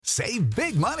Save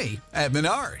big money at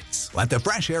Menards. Let the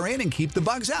fresh air in and keep the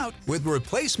bugs out with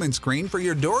replacement screen for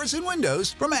your doors and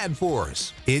windows from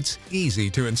AdForce. It's easy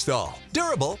to install,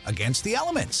 durable against the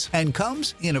elements, and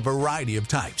comes in a variety of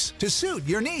types to suit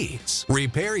your needs.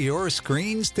 Repair your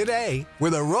screens today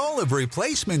with a roll of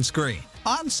replacement screen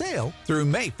on sale through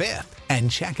May 5th. And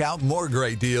check out more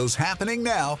great deals happening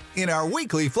now in our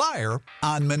weekly flyer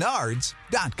on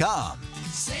Menards.com.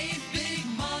 Save big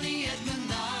money at Menards.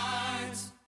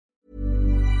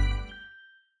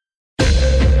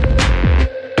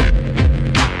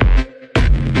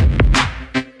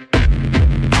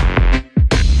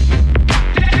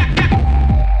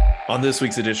 On this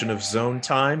week's edition of Zone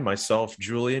Time, myself,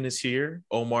 Julian, is here.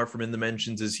 Omar from In the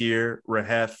Mentions is here.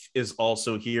 Rahef is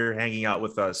also here hanging out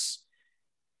with us.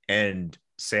 And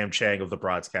Sam Chang of the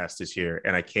Broadcast is here.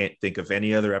 And I can't think of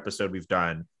any other episode we've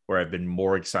done where I've been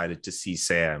more excited to see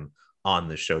Sam on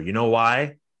the show. You know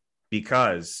why?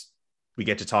 Because we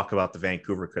get to talk about the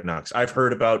Vancouver Canucks. I've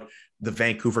heard about the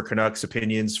Vancouver Canucks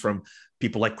opinions from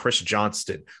people like Chris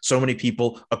Johnston. So many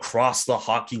people across the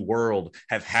hockey world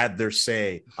have had their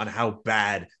say on how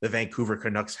bad the Vancouver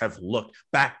Canucks have looked.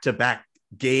 Back-to-back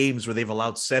games where they've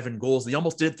allowed 7 goals. They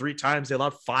almost did 3 times. They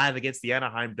allowed 5 against the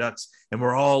Anaheim Ducks. And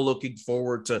we're all looking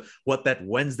forward to what that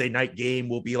Wednesday night game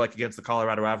will be like against the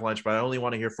Colorado Avalanche. But I only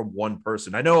want to hear from one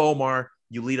person. I know, Omar,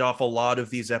 you lead off a lot of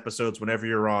these episodes whenever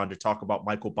you're on to talk about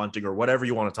Michael Bunting or whatever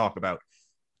you want to talk about.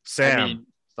 Sam. I mean,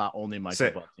 it's not only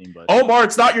Michael Bunting, but Omar,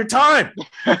 it's not your time.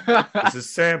 This is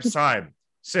Sam's time.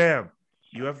 Sam,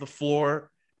 you have the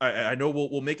floor. I know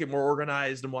we'll make it more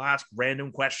organized and we'll ask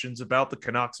random questions about the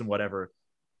Canucks and whatever.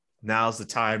 Now's the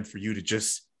time for you to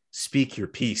just speak your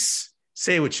piece.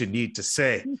 Say what you need to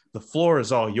say. The floor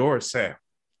is all yours, Sam.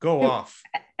 Go off.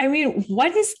 I mean,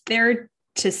 what is there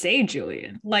to say,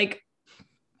 Julian? Like,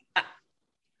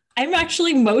 I'm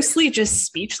actually mostly just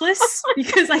speechless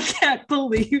because I can't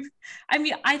believe. I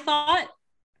mean, I thought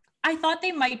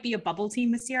they might be a bubble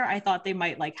team this year. I thought they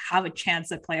might like have a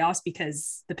chance at playoffs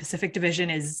because the Pacific Division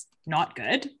is not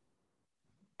good.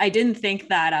 I didn't think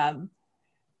that,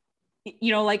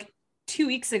 like 2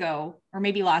 weeks ago or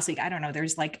maybe last week, I don't know.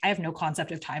 There's like, I have no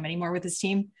concept of time anymore with this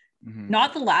team. Mm-hmm.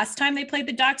 Not the last time they played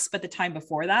the Ducks, but the time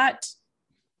before that.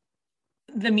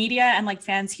 The media and like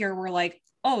fans here were like,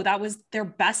 oh, that was their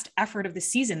best effort of the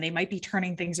season. They might be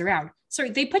turning things around. So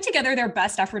they put together their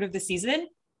best effort of the season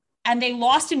and they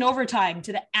lost in overtime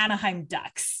to the Anaheim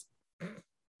Ducks.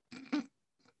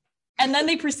 And then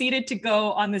they proceeded to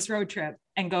go on this road trip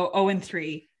and go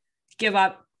 0-3, give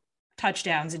up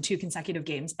touchdowns in 2 consecutive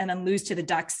games, and then lose to the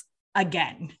Ducks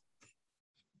again.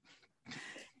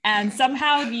 And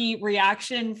somehow the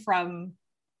reaction from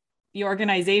the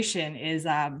organization is,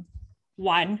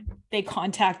 one, they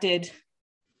contacted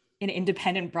an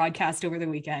independent broadcast over the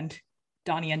weekend,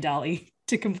 Donnie and Daly,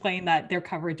 to complain that their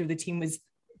coverage of the team was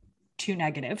too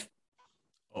negative.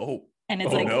 Oh, and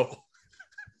it's no.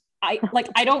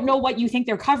 I don't know what you think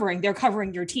they're covering. They're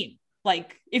covering your team.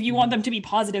 Like, if you want them to be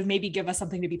positive, maybe give us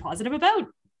something to be positive about.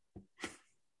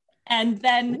 And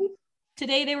then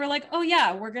today they were like, oh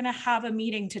yeah, we're going to have a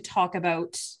meeting to talk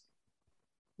about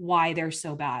why they're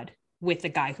so bad with the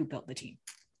guy who built the team.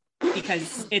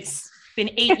 Because it's been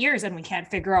 8 years and we can't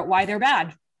figure out why they're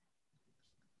bad.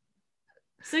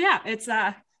 So yeah, it's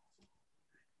I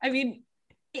mean,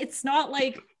 it's not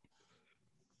like,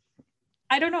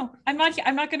 I don't know. I'm not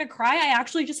going to cry. I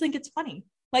actually just think it's funny.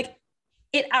 Like,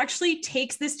 it actually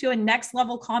takes this to a next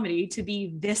level comedy to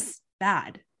be this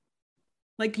bad.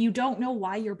 Like, you don't know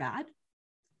why you're bad.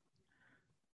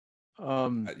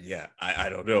 Yeah, I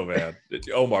don't know, man.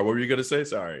 Omar, what were you going to say?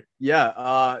 Sorry.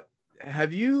 Yeah.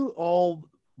 Have you all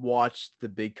watched The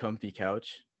Big Comfy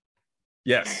Couch?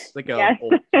 Yes. It's like a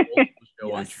old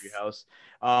show on Yes.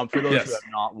 Treehouse. For those Yes. who have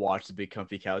not watched The Big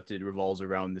Comfy Couch, it revolves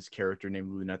around this character named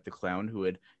Lunette the Clown who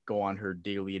would go on her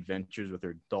daily adventures with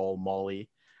her doll Molly.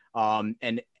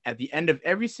 And at the end of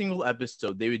every single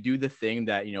episode, they would do the thing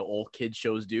that, old kid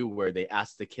shows do, where they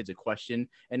ask the kids a question,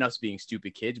 and us being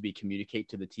stupid kids, we communicate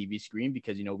to the TV screen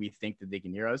because, we think that they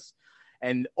can hear us.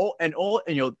 And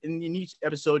in each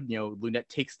episode, Lunette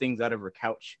takes things out of her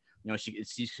couch.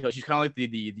 She's kind of like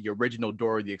the original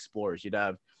Dora the Explorer. She'd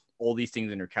have all these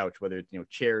things in her couch, whether it's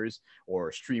chairs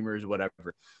or streamers,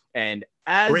 whatever. And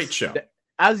Great show.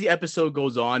 As the episode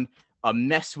goes on, a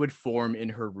mess would form in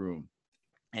her room.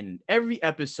 And every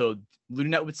episode,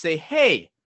 Lunette would say,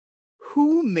 "Hey,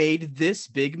 who made this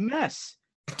big mess?"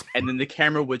 And then the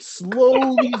camera would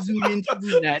slowly zoom into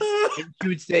Lunette, and she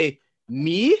would say,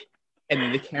 "Me?" And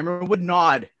then the camera would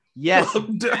nod. "Yes,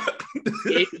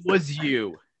 it was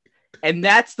you." And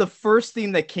that's the first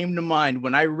thing that came to mind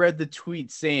when I read the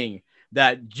tweet saying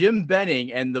that Jim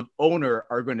Benning and the owner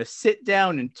are going to sit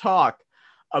down and talk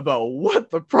about what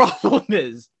the problem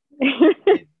is.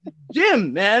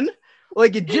 Jim, man.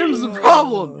 Like, Jim's the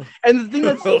problem. And the thing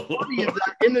that's so funny is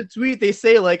that in the tweet, they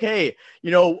say, like, hey,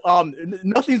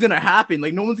 nothing's going to happen.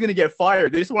 Like, no one's going to get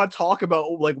fired. They just want to talk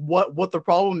about, like, what the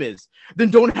problem is.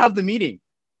 Then don't have the meeting.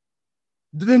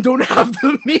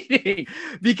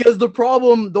 Because the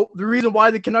problem, the reason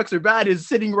why the Canucks are bad is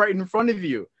sitting right in front of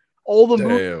you. All the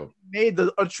moves made,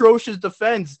 the atrocious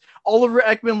defense. Oliver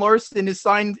Ekman-Larsson is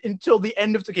signed until the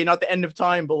end of, not the end of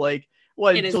time, but, like,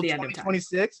 what, until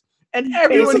 2026? And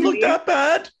everyone doesn't look that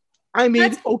bad. I mean,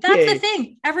 that's the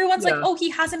thing. Everyone's like, oh, he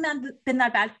hasn't been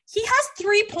that bad. He has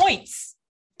 3 points.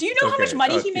 Do you know how much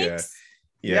money he makes?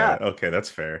 Yeah. Okay, that's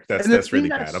fair. That's really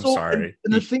bad. I'm sorry.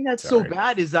 And the thing that's so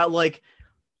bad is that, like,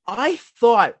 I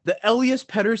thought the Elias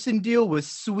Pettersson deal was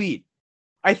sweet.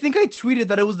 I think I tweeted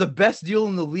that it was the best deal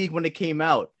in the league when it came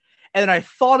out. And I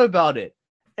thought about it.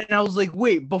 And I was like,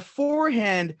 wait,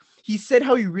 beforehand, he said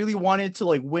how he really wanted to,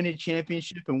 like, win a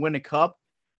championship and win a cup,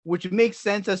 which makes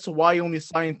sense as to why he only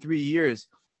signed 3 years.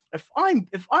 If I'm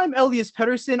Elias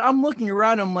Pettersson, I'm looking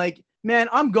around, I'm like, man,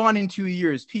 I'm gone in 2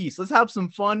 years. Peace. Let's have some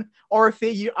fun.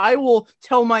 RFA, I will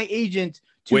tell my agent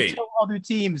to tell other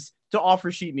teams to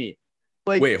offer sheet me.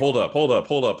 Like, wait, hold up.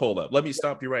 Let me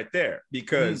stop you right there,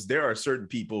 because there are certain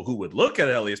people who would look at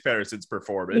Elias Pettersson's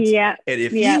performance. Yeah. And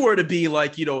if he were to be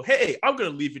like, hey, I'm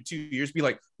going to leave in 2 years, be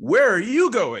like, where are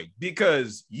you going?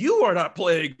 Because you are not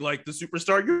playing like the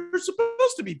superstar you're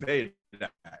supposed to be paid at.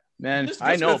 Man, just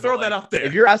I know. Throw that out there.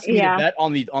 If you're asking me to bet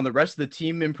on the rest of the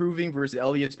team improving versus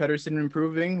Elias Pettersson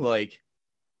improving, like,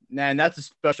 man, that's a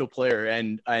special player.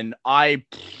 And I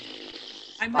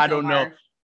don't know.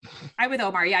 I'm with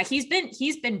Omar. Yeah, he's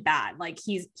been bad. Like,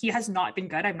 he has not been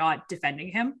good. I'm not defending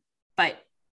him, but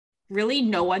really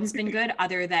no one's been good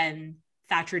other than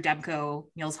Thatcher Demko,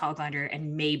 Niels Hoglander,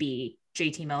 and maybe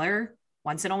JT Miller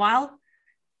once in a while.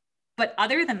 But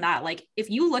other than that, like, if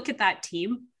you look at that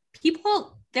team,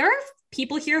 there are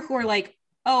people here who are like,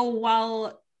 oh,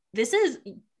 well, this is,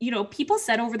 people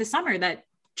said over the summer that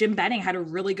Jim Benning had a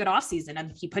really good offseason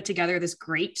and he put together this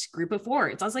great group of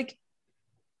forwards. I was like,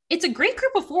 it's a great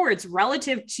group of forwards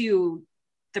relative to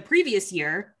the previous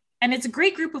year. And it's a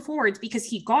great group of forwards because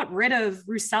he got rid of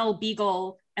Roussel,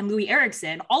 Beagle, and Louis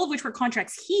Eriksson, all of which were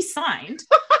contracts he signed.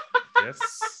 Yes.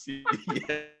 So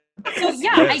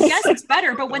I guess it's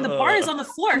better. But when the bar is on the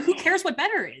floor, who cares what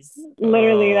better is?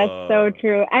 Literally, that's so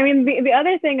true. I mean, the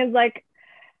other thing is, like,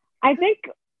 I think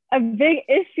a big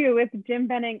issue with Jim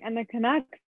Benning and the Canucks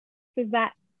is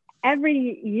that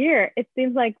every year it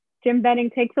seems like Jim Benning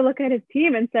takes a look at his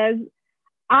team and says,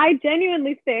 I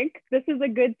genuinely think this is a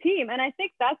good team. And I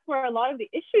think that's where a lot of the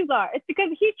issues are. It's because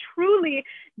he truly,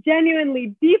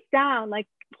 genuinely, deep down, like,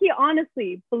 he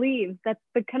honestly believes that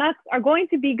the Canucks are going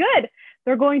to be good.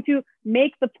 They're going to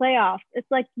make the playoffs. It's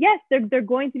like, yes, they're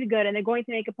going to be good and they're going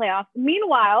to make a playoff.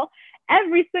 Meanwhile,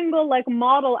 every single, like,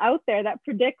 model out there that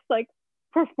predicts, like,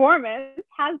 performance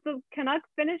has the Canucks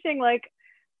finishing, like,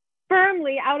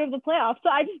 firmly out of the playoffs. So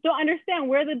I just don't understand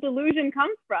where the delusion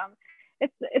comes from.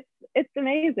 It's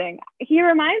amazing. He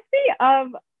reminds me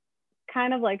of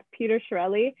kind of like Peter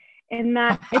Chiarelli in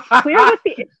that it's clear what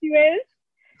the issue is.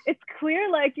 It's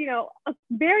clear, like, a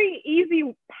very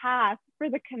easy path for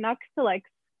the Canucks to, like,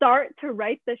 start to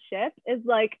right the ship is,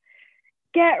 like,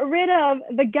 get rid of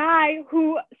the guy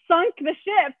who sunk the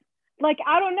ship. Like,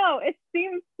 I don't know. It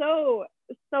seems so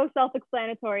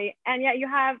self-explanatory. And yet you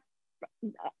have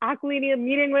Aquilini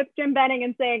meeting with Jim Benning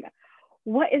and saying,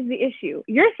 what is the issue?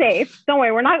 You're safe. Don't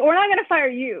worry. We're not going to fire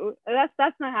you.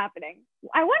 That's not happening.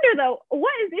 I wonder, though,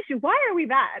 what is the issue? Why are we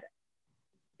bad?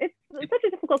 It's such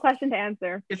a difficult question to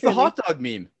answer. It's the hot dog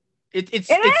meme. It's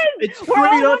We're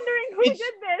all wondering who did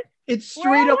this. It's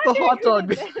straight up the hot dog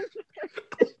meme.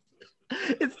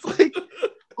 It's like,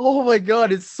 oh my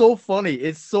God, it's so funny.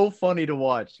 It's so funny to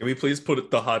watch. Can we please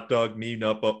put the hot dog meme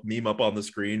up on the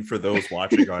screen for those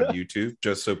watching on YouTube,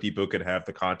 just so people can have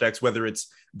the context, whether it's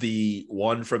the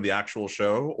one from the actual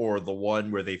show or the one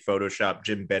where they Photoshop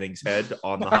Jim Benning's head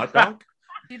on the hot dog?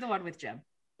 Be the one with Jim.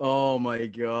 Oh my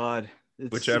God.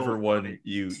 It's whichever one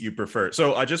you prefer.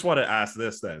 So I just want to ask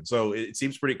this then. So it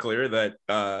seems pretty clear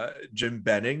that Jim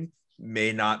Benning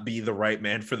may not be the right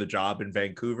man for the job in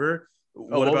Vancouver.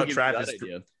 What about Travis?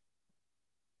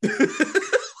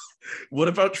 What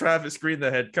about Travis Green,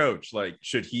 the head coach? Like,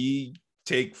 should he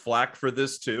take flack for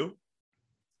this too?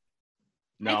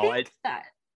 No, I think that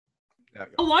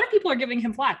a lot of people are giving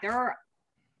him flack.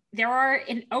 There are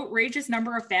an outrageous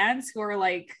number of fans who are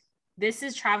like, this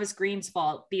is Travis Green's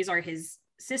fault. These are his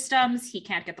systems. He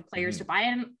can't get the players to buy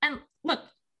in. And look,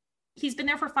 he's been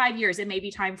there for 5 years. It may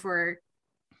be time for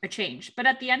a change. But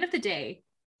at the end of the day,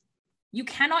 you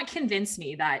cannot convince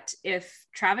me that if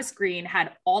Travis Green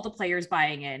had all the players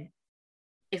buying in,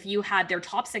 if you had their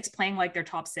top 6 playing like their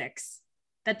top 6,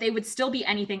 that they would still be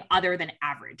anything other than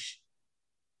average.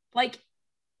 Like,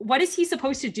 what is he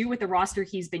supposed to do with the roster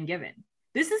he's been given?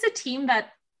 This is a team that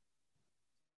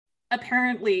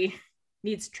apparently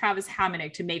needs Travis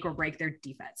Hamonic to make or break their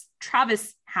defense.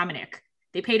 Travis Hamonic.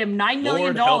 They paid him $9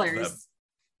 million,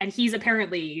 and he's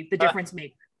apparently the difference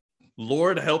maker.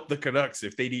 Lord help the Canucks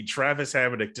if they need Travis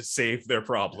Hamonic to save their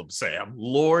problem, Sam.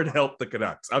 Lord help the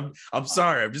Canucks. I'm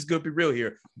sorry. I'm just going to be real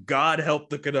here. God help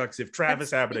the Canucks if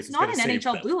Travis Hamonic is going to save them. It's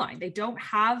not an NHL blue line. They don't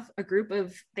have a group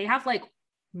of, they have like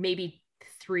maybe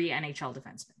 3 NHL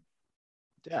defensemen.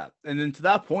 Yeah. And then to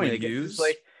that point, it's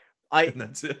like, and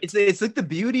that's it. It's like the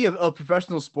beauty of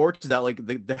professional sports is that like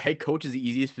the head coach is the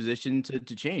easiest position to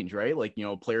change, right? Like, you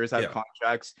know, players have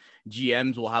contracts,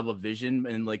 GMs will have a vision,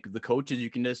 and like the coaches, you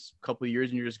can just a couple of years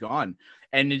and you're just gone.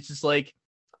 And it's just like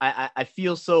I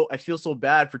feel so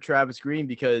bad for Travis Green,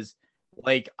 because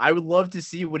like I would love to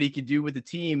see what he could do with a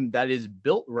team that is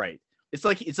built right. It's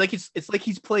like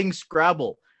he's playing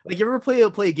Scrabble. Like, you ever play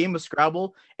a game of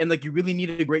Scrabble and like you really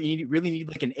need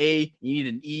like an A, you need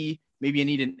an E, maybe you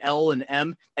need an L and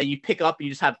M, and you pick up and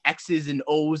you just have X's and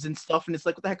O's and stuff, and it's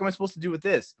like, what the heck am I supposed to do with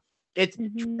this? It's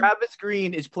Travis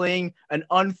Green is playing an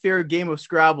unfair game of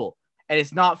Scrabble, and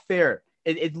it's not fair.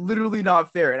 It's literally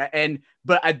not fair.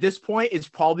 But at this point, it's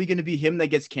probably going to be him that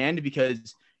gets canned,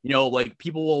 because, you know, like,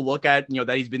 people will look at, you know,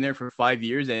 that he's been there for 5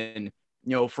 years, and,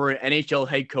 you know, for an NHL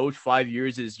head coach, 5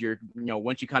 years is you know,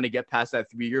 once you kind of get past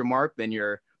that 3-year mark, then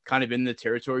you're kind of in the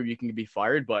territory where you can be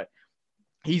fired. But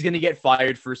he's going to get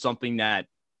fired for something that,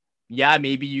 yeah,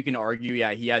 maybe you can argue,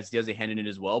 yeah, he has a hand in it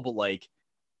as well. But like,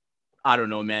 I don't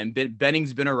know, man.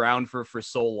 Benning's been around for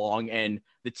so long, and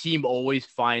the team always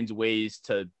finds ways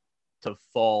to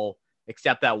fall,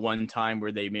 except that one time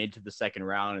where they made it to the second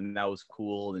round, and that was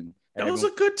cool. And that was a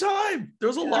good time. There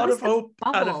was a lot of hope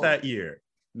out of that year.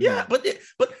 Yeah, but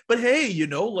hey, you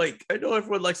know, like, I know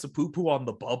everyone likes to poo-poo on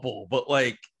the bubble, but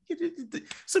like,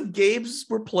 some games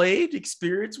were played,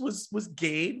 experience was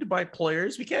gained by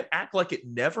players. We can't act like it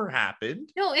never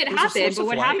happened. No, it happened, but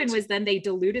what happened was then they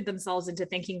deluded themselves into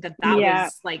thinking that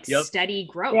was like steady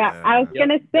growth. Yeah, I was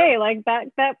gonna say, like,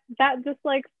 that just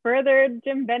like furthered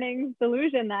Jim Benning's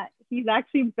delusion that he's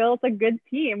actually built a good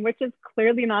team, which is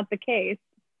clearly not the case.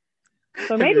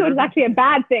 So maybe it was actually a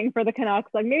bad thing for the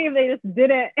Canucks. Like, maybe if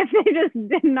they just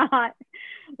did not,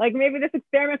 like, maybe this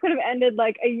experiment could have ended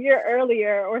like a year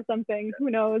earlier or something. Who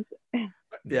knows?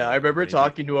 Yeah, I remember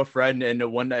talking to a friend, and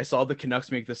when I saw the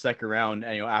Canucks make the second round,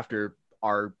 and, you know, after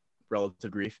our relative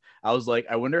grief, I was like,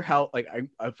 I wonder how, like,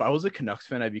 if I was a Canucks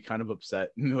fan, I'd be kind of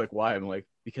upset. And like, why? I'm like,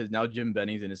 because now Jim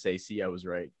Benning's gonna say, see, I was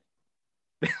right.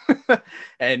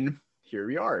 And here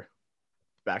we are,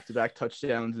 back-to-back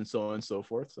touchdowns and so on and so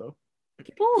forth. So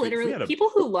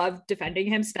people who love defending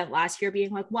him spent last year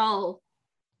being like, well,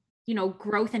 you know,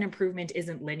 growth and improvement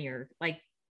isn't linear. Like,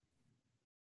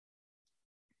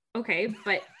 okay,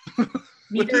 but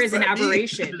neither is an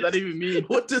aberration. What does that even mean?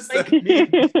 What does that mean?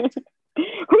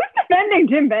 Who's defending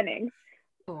Jim Benning?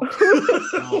 There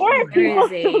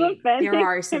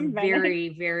are some very,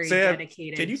 very Sam,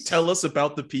 dedicated. Can you tell us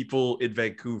about the people in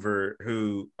Vancouver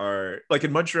who are, like,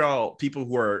 in Montreal, people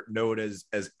who are known as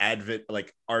ardent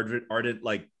like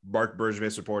Marc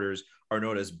Bergevin supporters are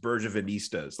known as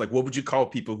Bergevinistas? Like, what would you call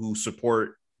people who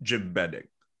support Jim Benning?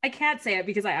 I can't say it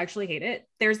because I actually hate it.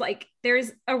 There's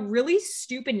a really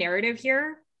stupid narrative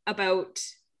here about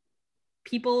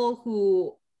people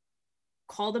who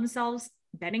call themselves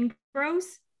Benning bros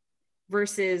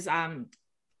versus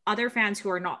other fans who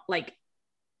are not, like,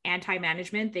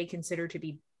 anti-management, they consider to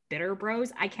be bitter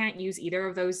bros. I can't use either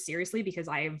of those seriously because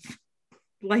I have,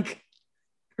 like,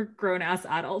 grown-ass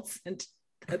adults, and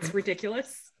that's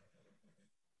ridiculous.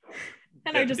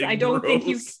 And I don't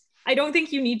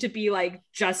think you need to be like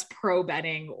just pro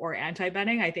Benning or anti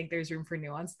Benning. I think there's room for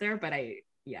nuance there, but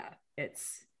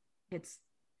it's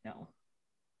no.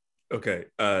 Okay.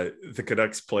 The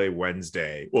Canucks play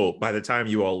Wednesday. Well, by the time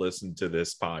you all listen to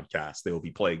this podcast, they will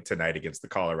be playing tonight against the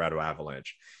Colorado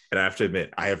Avalanche. And I have to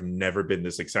admit, I have never been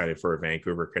this excited for a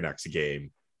Vancouver Canucks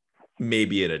game,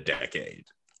 maybe in a decade.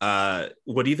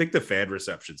 What do you think the fan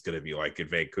reception is going to be like in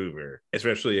Vancouver,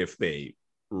 especially if they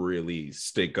really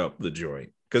stink up the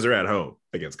joint because they're at home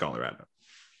against Colorado?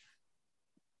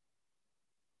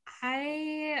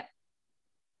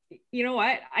 You know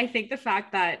what? I think the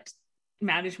fact that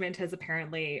management has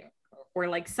apparently, or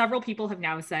like several people have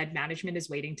now said, management is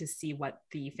waiting to see what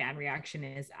the fan reaction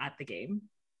is at the game.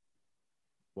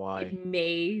 Why? It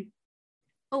may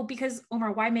Oh, because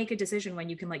Omar, why make a decision when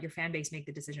you can let your fan base make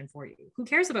the decision for you? Who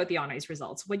cares about the on ice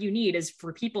results? What you need is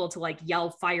for people to like yell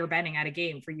fire Benning at a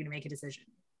game for you to make a decision.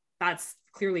 That's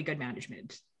clearly good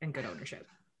management and good ownership.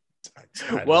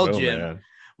 Well, know, Jim. man.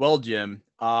 Well, Jim,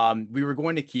 we were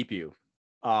going to keep you,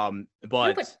 but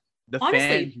the honestly,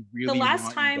 fans really the last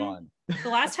want you time gone. the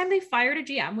last time they fired a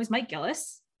GM was Mike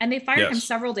Gillis, and they fired him Yes.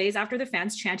 several days after the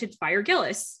fans chanted "Fire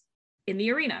Gillis" in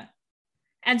the arena.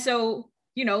 And so,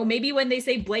 you know, maybe when they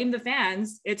say blame the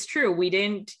fans, it's true. We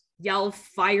didn't yell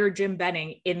 "Fire Jim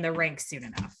Benning" in the rink soon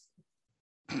enough.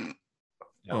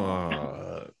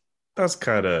 That's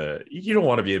kind of, you don't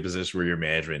want to be in a position where you're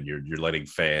management, you're letting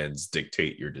fans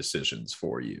dictate your decisions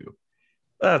for you.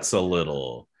 That's a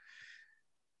little.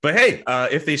 But hey,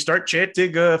 if they start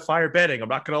chanting "Fire Benning," I'm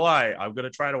not gonna lie, I'm gonna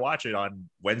try to watch it on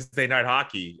Wednesday Night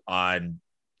Hockey on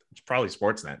probably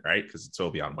Sportsnet, right? Because it's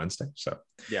will be on Wednesday. So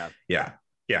yeah,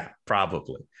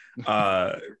 probably.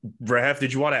 Rahef,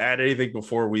 did you want to add anything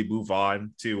before we move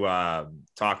on to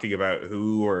talking about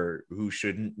who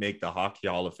shouldn't make the Hockey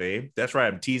Hall of Fame? That's right,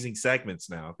 I'm teasing segments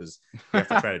now because we have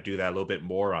to try to do that a little bit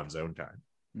more on Zone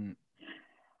Time.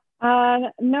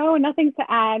 No, nothing to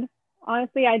add.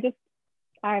 Honestly,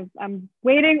 I'm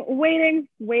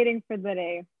waiting for the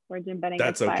day where Jim Benning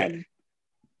That's gets okay. fired.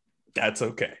 That's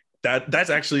okay. That's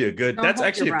actually a good. Don't That's hold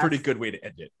actually your a pretty breath. good way to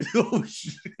end it.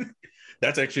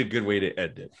 That's actually a good way to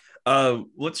end it.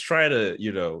 Let's try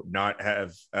to not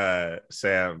have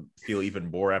Sam feel even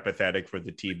more apathetic for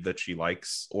the team that she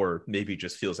likes, or maybe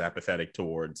just feels apathetic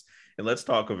towards. And let's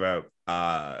talk about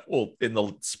in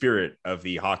the spirit of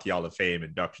the Hockey Hall of Fame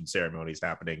induction ceremonies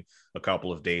happening a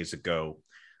couple of days ago.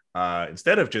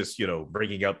 Instead of just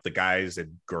bringing up the guys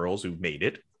and girls who made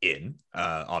it in,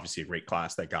 obviously a great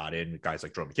class that got in, guys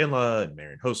like Drew McKinley and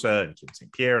Marion Hossa and Kim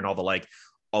St. Pierre and all the like.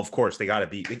 Of course, they got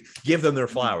to give them their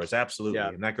flowers, absolutely, Yeah.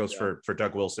 and that goes for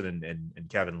Doug Wilson and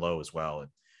Kevin Lowe as well. And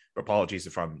apologies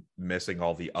if I'm missing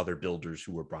all the other builders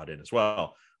who were brought in as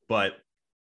well. But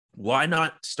why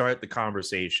not start the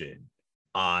conversation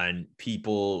on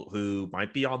people who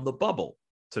might be on the bubble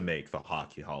to make the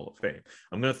Hockey Hall of Fame?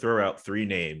 I'm going to throw out 3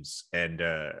 names, and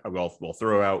we'll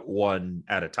throw out one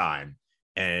at a time,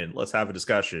 and let's have a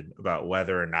discussion about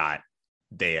whether or not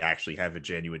they actually have a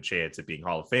genuine chance at being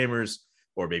Hall of Famers,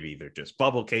 or maybe they're just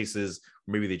bubble cases,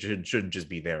 or maybe they shouldn't just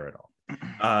be there at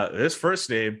all. This first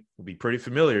name will be pretty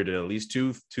familiar to at least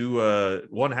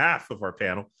one half of our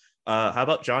panel. How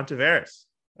about John Tavares,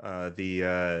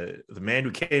 the man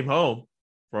who came home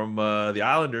from the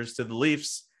Islanders to the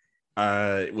Leafs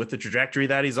with the trajectory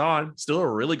that he's on? Still a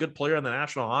really good player in the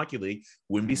National Hockey League.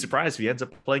 Wouldn't be surprised if he ends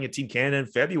up playing at Team Canada in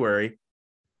February.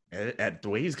 At the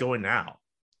way he's going now,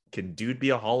 can dude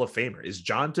be a Hall of Famer? Is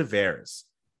John Tavares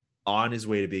on his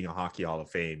way to being a Hockey Hall of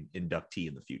Fame inductee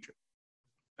in the future?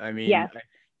 I mean, Yes.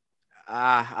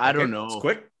 I don't know. It's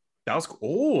quick. That was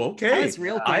okay. That was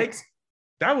real quick.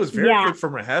 That was very Yeah. quick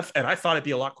from Rahef, and I thought it'd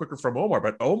be a lot quicker from Omar,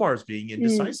 but Omar's being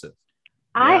indecisive.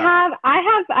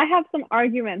 I have some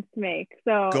arguments to make.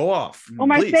 So Go off.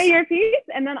 Omar, please. say your piece,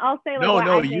 and then I'll say No, why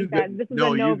no, I you think that go- this is no,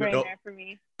 a you go- no-brainer for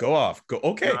me. Go off. Go.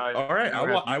 Okay. No, All right.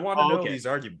 I want to know okay. these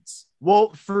arguments. Well,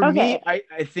 for Okay. me,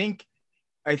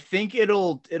 I think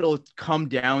it'll come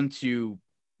down to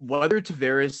whether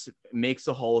Tavares makes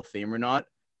a Hall of Fame or not.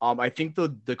 I think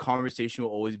the conversation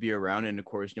will always be around, and of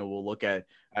course, we'll look at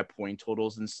point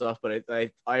totals and stuff. But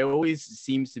I always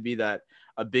seems to be that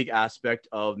a big aspect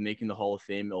of making the Hall of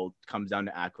Fame comes down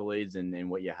to accolades and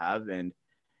what you have. And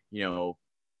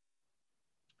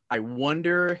I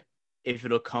wonder if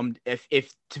it'll come if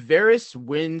Tavares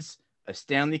wins a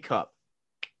Stanley Cup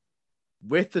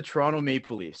with the Toronto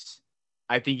Maple Leafs.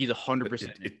 I think he's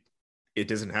 100%. It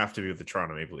doesn't have to be with the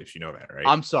Toronto Maple Leafs. You know that, right?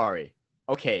 I'm sorry.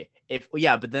 Okay,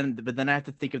 but then I have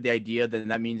to think of the idea. Then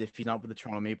that means if he's not with the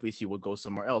Toronto Maple Leafs, he will go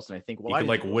somewhere else. And I think,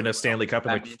 you could win a Stanley Cup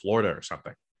in Florida or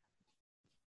something.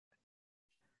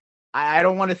 I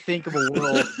don't want to think of a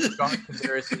world John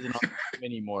Tavares isn't on the team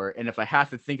anymore. And if I have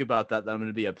to think about that, then I'm going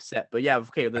to be upset. But yeah,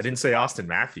 okay. I didn't say Austin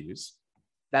Matthews.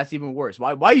 That's even worse.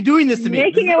 Why are you doing this to me?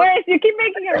 Making it worse. You keep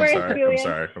making it worse, I'm Julian.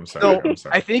 sorry. So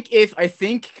I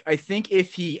think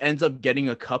if he ends up getting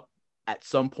a cup at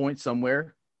some point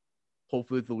somewhere,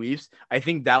 hopefully with the Leafs, I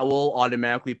think that will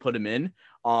automatically put him in.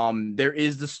 There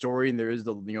is the story and there is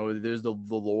the there's the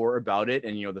lore about it,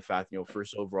 and the fact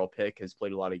first overall pick, has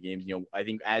played a lot of games. I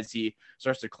think as he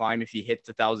starts to climb, if he hits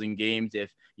 1,000 games,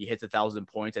 if he hits 1,000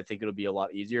 points, I think it'll be a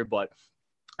lot easier. But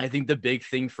I think the big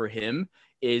thing for him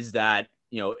is that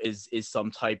is some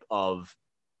type of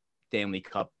Stanley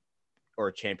Cup or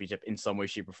a championship in some way,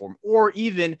 shape, or form. Or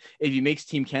even if he makes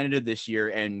Team Canada this year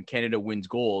and Canada wins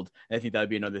gold, I think that would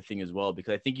be another thing as well.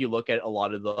 Because I think you look at a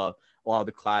lot of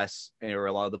the class or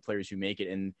a lot of the players who make it,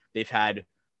 and they've had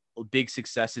big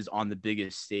successes on the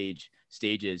biggest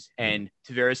stages. And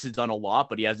Tavares has done a lot,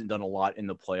 but he hasn't done a lot in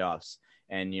the playoffs.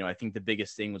 And, I think the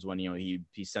biggest thing was when, he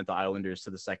sent the Islanders to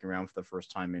the second round for the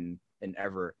first time in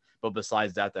ever. But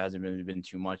besides that, there hasn't really been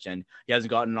too much. And he hasn't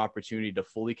gotten an opportunity to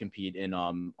fully compete in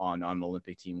on the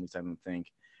Olympic team, at least I don't think.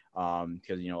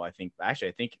 Because, I think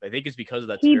it's because of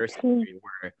that Tavares injury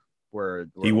where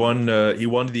he was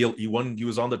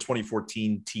on the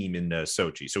 2014 team in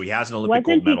Sochi. So he has an Olympic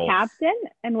gold medal.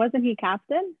 Wasn't he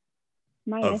captain?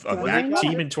 Of that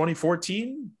team in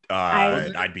 2014,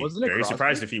 I'd be very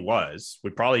surprised if he was.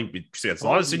 Would probably be as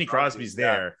long as Sidney Crosby's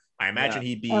there. I imagine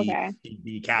he'd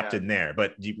be captain there.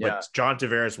 But John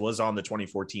Tavares was on the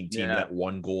 2014 team that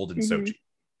won gold in Sochi.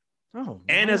 Oh,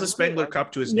 and has a Spengler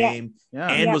Cup to his name,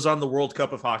 and was on the World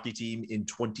Cup of Hockey team in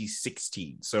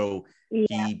 2016. So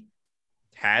he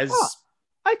has.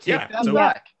 I take that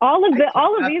back. All of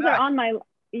these are on my.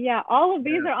 Yeah, all of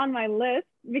these are on my list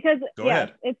because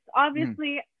it's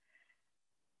obviously,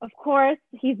 of course,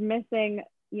 he's missing.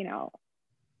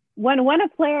 When a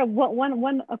player has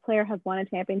won a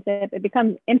championship, it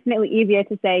becomes infinitely easier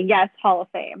to say yes, Hall of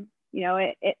Fame.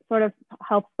 It sort of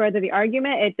helps further the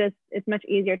argument. It's much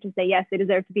easier to say yes, they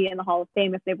deserve to be in the Hall of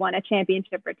Fame if they've won a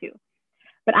championship or two.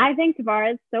 But I think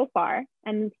Tavares so far,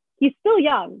 and he's still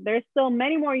young. There's still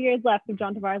many more years left of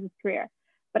John Tavares' career.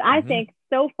 But I think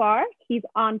so far he's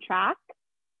on track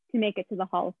to make it to the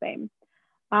Hall of Fame.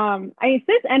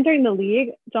 Since entering the league,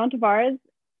 John Tavares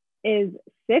is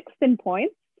 6th in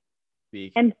points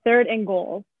and 3rd in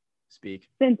goals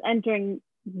since entering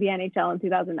the NHL in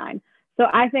 2009. So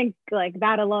I think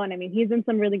that alone, he's in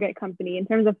some really great company. In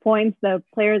terms of points, the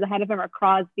players ahead of him are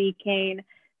Crosby, Kane,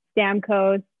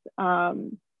 Stamkos,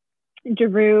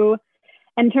 Giroux.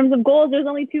 And in terms of goals, there's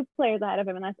only 2 players ahead of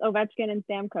him, and that's Ovechkin and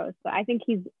Stamkos. So I think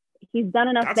he's done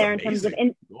enough there in terms of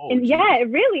it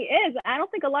really is. I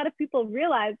don't think a lot of people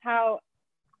realize how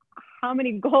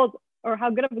many goals or how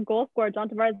good of a goal scorer John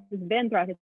Tavares has been throughout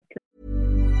his career.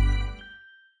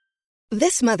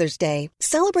 This Mother's Day,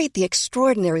 celebrate the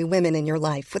extraordinary women in your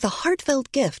life with a heartfelt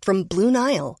gift from Blue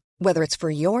Nile. Whether it's for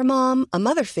your mom, a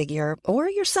mother figure, or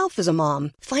yourself as a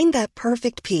mom, find that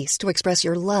perfect piece to express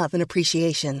your love and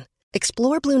appreciation.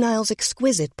 Explore Blue Nile's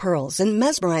exquisite pearls and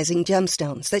mesmerizing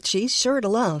gemstones that she's sure to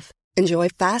love. Enjoy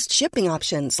fast shipping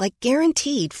options like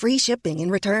guaranteed free shipping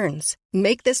and returns.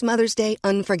 Make this Mother's Day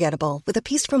unforgettable with a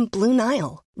piece from Blue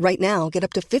Nile. Right now, get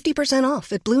up to 50%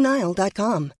 off at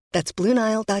BlueNile.com. That's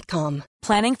BlueNile.com.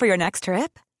 Planning for your next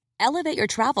trip? Elevate your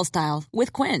travel style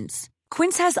with Quince.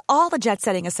 Quince has all the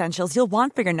jet-setting essentials you'll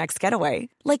want for your next getaway,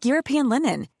 like European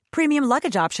linen, premium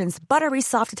luggage options, buttery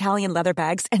soft Italian leather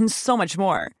bags, and so much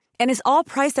more. And is all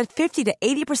priced at 50 to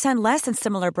 80% less than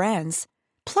similar brands.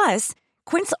 Plus,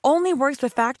 Quince only works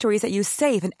with factories that use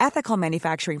safe and ethical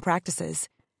manufacturing practices.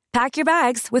 Pack your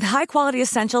bags with high-quality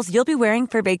essentials you'll be wearing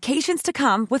for vacations to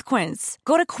come with Quince.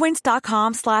 Go to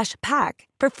quince.com/pack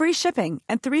for free shipping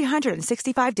and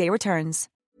 365-day returns.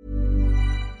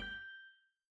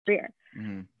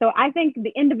 So I think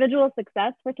the individual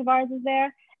success for Tavares is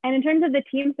there. And in terms of the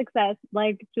team success,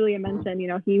 like Julia mentioned,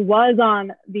 he was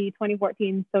on the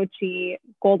 2014 Sochi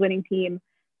gold-winning team.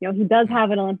 He does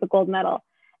have an Olympic gold medal.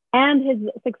 And his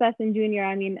success in junior,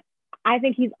 I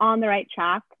think he's on the right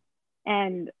track.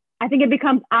 And I think it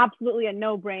becomes absolutely a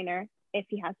no-brainer if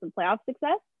he has some playoff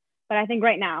success. But I think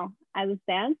right now, as it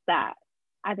stands, that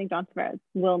I think John Tavares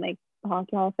will make the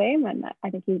Hockey Hall of Fame, and I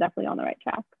think he's definitely on the right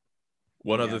track.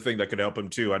 One other thing that could help him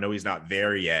too, I know he's not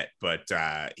there yet, but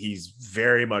he's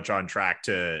very much on track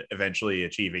to eventually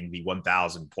achieving the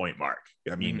 1,000 point mark.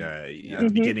 At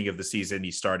the beginning of the season, he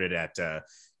started at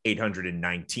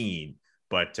 819.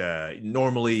 But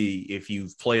normally, if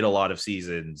you've played a lot of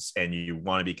seasons and you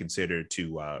want to be considered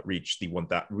to reach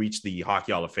the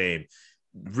Hockey Hall of Fame,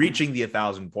 reaching the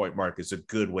 1,000 point mark is a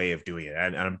good way of doing it.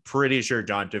 And I'm pretty sure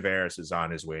John Tavares is on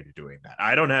his way to doing that.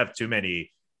 I don't have too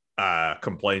many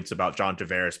complaints about John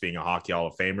Tavares being a Hockey Hall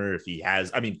of Famer. If he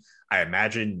has, I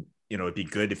imagine, it'd be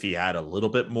good if he had a little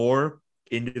bit more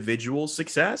individual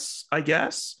success, I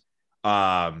guess.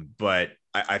 But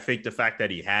I think the fact that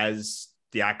he has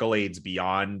the accolades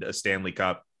beyond a Stanley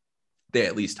Cup, they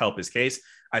at least help his case.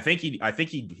 I think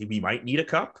he might need a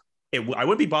cup. I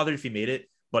wouldn't be bothered if he made it,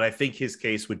 but I think his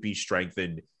case would be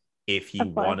strengthened if he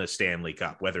won a Stanley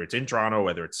Cup, whether it's in Toronto,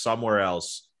 whether it's somewhere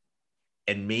else.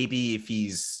 And maybe if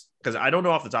he's, because I don't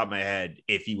know off the top of my head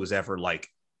if he was ever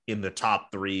in the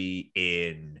top 3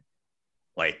 in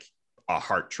a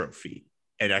Hart Trophy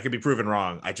and I could be proven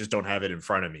wrong. I just don't have it in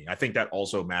front of me. I think that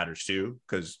also matters too,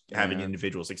 because having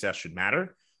individual success should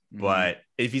matter. But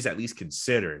if he's at least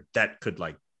considered, that could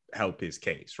like help his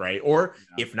case, right? Or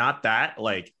if not that,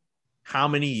 like how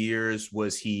many years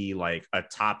was he like a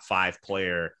top 5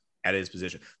 player at his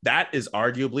position? That is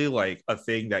arguably like a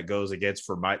thing that goes against,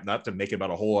 for my, not to make it about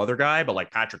a whole other guy, but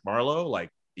like Patrick Marleau, like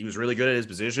he was really good at his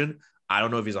position. I don't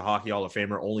know if he's a Hockey Hall of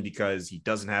Famer, only because he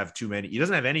doesn't have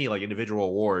any like individual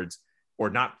awards, or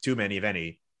not too many, if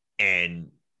any. And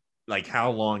like,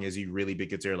 how long has he really been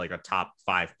considered like a top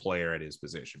 5 player at his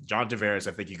position? John Tavares,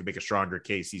 I think you could make a stronger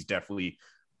case. He's definitely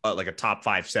like a top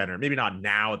 5 center. Maybe not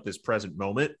now at this present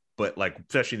moment, but like,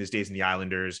 especially in these days in the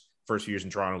Islanders, first few years in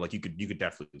Toronto, like you could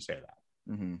definitely say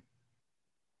that.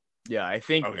 Yeah, I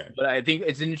think, but I think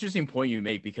it's an interesting point you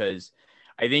make, because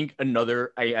I think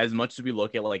as much as we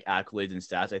look at like accolades and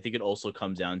stats, I think it also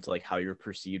comes down to like how you're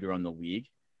perceived around the league.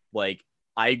 Like,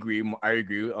 I agree.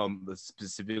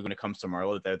 Specifically when it comes to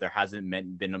Marleau, that there hasn't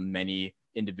been many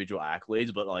individual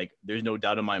accolades, but like, there's no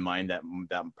doubt in my mind that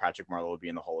Patrick Marleau would be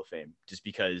in the Hall of Fame, just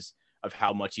because of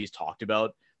how much he's talked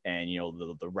about, and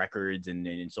the records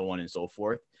and so on and so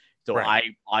forth. So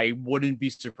I wouldn't be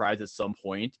surprised at some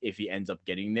point if he ends up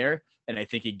getting there. And I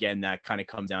think, again, that kind of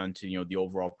comes down to the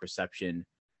overall perception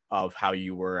of how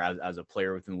you were as a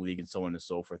player within the league, and so on and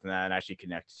so forth. And that actually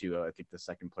connects to I think the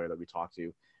second player that we talk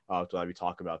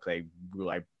about, because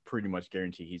I pretty much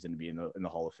guarantee he's going to be in the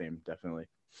Hall of Fame, definitely.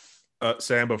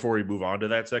 Sam, before we move on to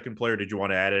that second player, did you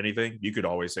want to add anything? You could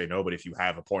always say no, but if you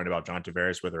have a point about John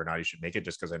Tavares, whether or not he should make it,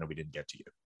 just because I know we didn't get to you.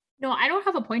 No, I don't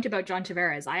have a point about John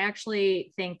Tavares. I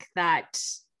actually think that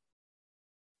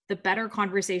the better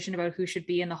conversation about who should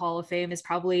be in the Hall of Fame is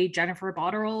probably Jennifer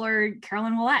Botterill or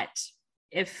Carolyn Ouellette.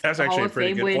 If that's the actually Hall a of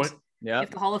pretty Fame good would, point. Yeah. If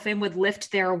the Hall of Fame would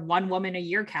lift their 1 woman a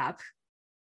year cap.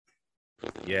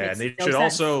 Yeah, and they should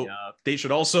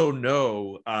also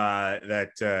know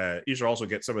that you should also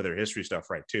get some of their history stuff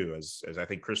right too, as I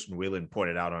think Kristen Whelan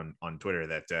pointed out on Twitter,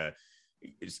 that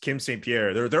it's Kim St.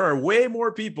 Pierre. There are way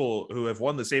more people who have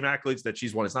won the same accolades that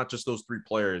she's won. It's not just those 3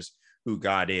 players who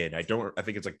got in. I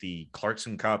think it's like the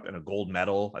Clarkson Cup and a gold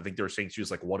medal. I think they were saying she was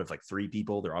like one of like 3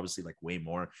 people. They're obviously like way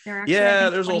more. There are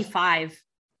actually, there's 25.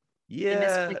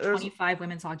 There's 25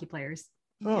 women's hockey players.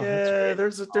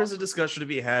 There's a discussion to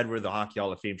be had where the Hockey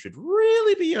Hall of Fame should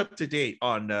really be up to date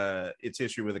on its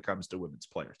history when it comes to women's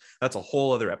players. That's a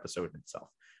whole other episode in itself.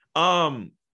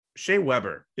 Shea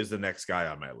Weber is the next guy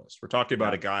on my list. We're talking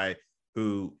about a guy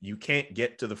who you can't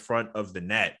get to the front of the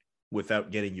net without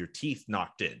getting your teeth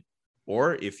knocked in.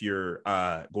 Or if you're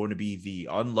going to be the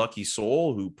unlucky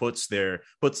soul who puts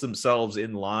themselves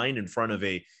in line in front of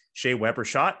a Shea Weber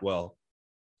shot, well,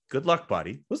 good luck,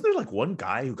 buddy. Wasn't there like one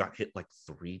guy who got hit like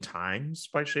 3 times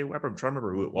by Shea Weber? I'm trying to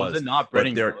remember who it was. Was it not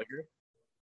Brendan Gallagher?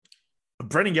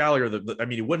 Brendan Gallagher, I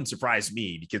mean, it wouldn't surprise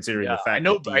me considering the fact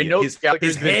I know his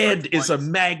hand is a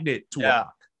magnet to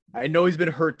walk. I know he's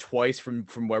been hurt twice from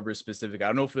Weber specific. I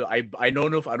don't know if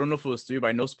it was 3, but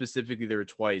I know specifically there were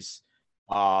twice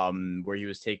where he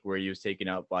was taken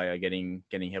out by getting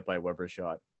hit by a Weber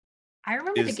shot. I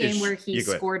remember the game where he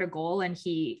scored a goal and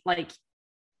he like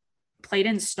play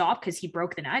didn't stop because he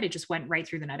broke the net. It just went right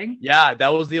through the netting. Yeah,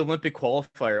 that was the Olympic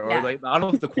qualifier, or like I don't know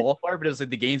if the qualifier, but it was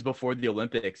like the games before the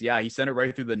Olympics. Yeah, he sent it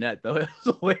right through the net. That was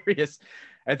hilarious.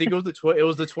 I think it was the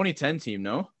 2010 team.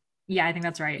 No. Yeah, I think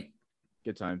that's right.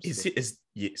 Good times.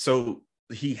 So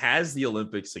he has the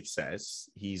Olympic success.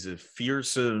 He's a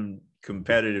fearsome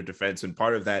competitive defense, and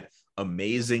part of that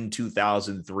amazing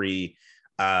 2003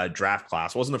 draft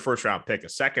class wasn't a first round pick, a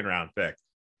second round pick.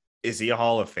 Is he a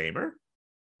Hall of Famer?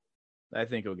 I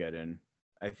think he'll get in.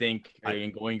 I think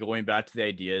going back to the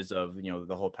ideas of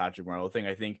the whole Patrick Marleau thing.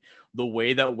 I think the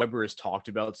way that Weber is talked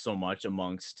about so much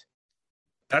amongst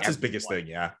his biggest thing.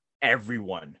 Yeah,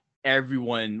 everyone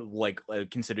like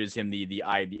considers him the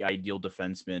ideal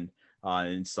defenseman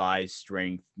in size,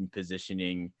 strength, and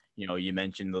positioning. You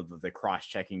mentioned the cross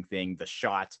checking thing, the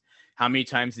shot. How many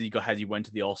times has he went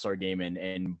to the All-Star game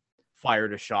and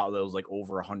fired a shot that was like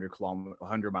over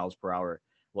 100 miles per hour?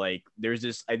 Like there's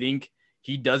this. I think.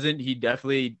 He does have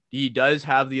the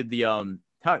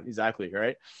exactly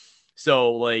right.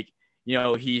 So like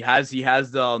he has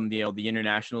the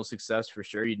international success for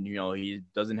sure. He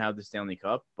doesn't have the Stanley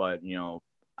Cup, but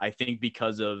I think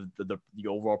because of the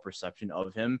overall perception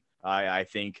of him, I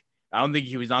don't think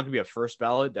he's not gonna be a first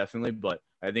ballot definitely, but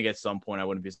I think at some point I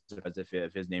wouldn't be surprised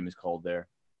if his name is called there.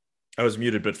 I was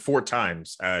muted, but 4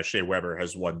 times Shea Weber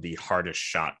has won the hardest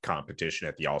shot competition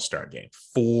at the All-Star game.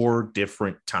 4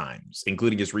 different times,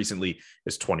 including as recently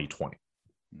as 2020.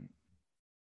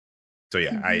 So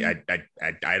yeah,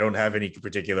 I don't have any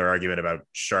particular argument about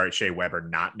Shea Weber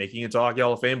not making it to Hockey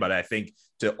Hall of Fame, but I think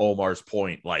to Omar's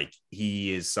point, like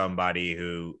he is somebody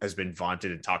who has been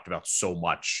vaunted and talked about so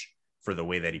much for the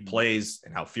way that he plays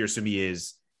and how fearsome he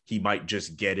is. He might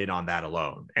just get in on that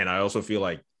alone. And I also feel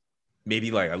like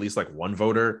maybe like at least like one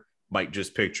voter might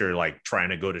just picture like trying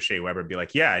to go to Shea Weber and be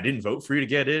like, yeah, I didn't vote for you to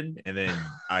get in. And then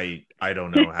I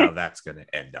don't know how that's going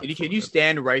to end up. Can you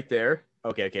stand right there?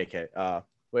 Okay.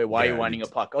 Wait, why are you winding a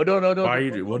puck? Oh, no. Why are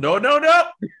you? Well, no.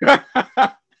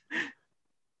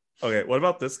 Okay, what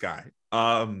about this guy?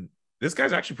 This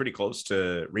guy's actually pretty close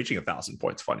to reaching 1,000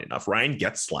 points, funny enough. Ryan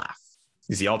Getzlaf.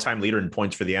 He's the all-time leader in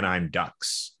points for the Anaheim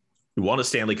Ducks. Who won a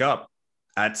Stanley Cup.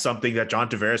 That's something that John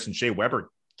Tavares and Shea Weber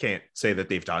can't say that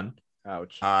they've done.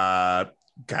 Ouch.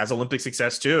 Has Olympic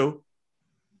success too.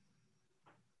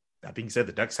 That being said,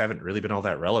 the Ducks haven't really been all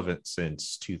that relevant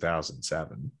since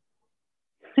 2007.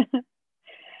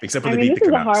 Except for this is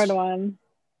a hard one.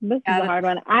 This is a hard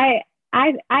one. I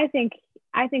think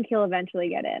he'll eventually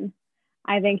get in.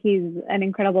 I think he's an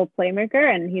incredible playmaker,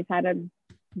 and he's had a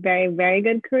very, very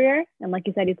good career. And like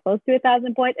you said, he's close to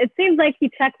 1,000 points. It seems like he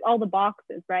checks all the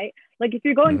boxes, right? Like if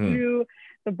you're going through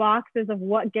the boxes of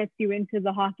what gets you into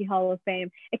the Hockey Hall of Fame,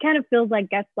 it kind of feels like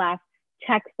Getzlaf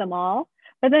checks them all.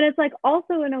 But then it's like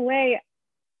also in a way,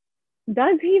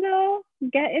 does he though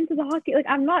get into the hockey? Like,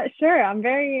 I'm not sure. I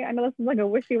know this is like a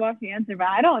wishy-washy answer, but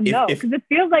I don't know. Because it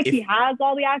feels like he has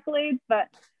all the accolades, but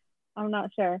I'm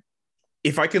not sure.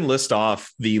 If I can list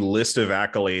off the list of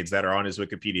accolades that are on his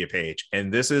Wikipedia page,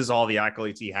 and this is all the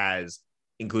accolades he has,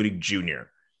 including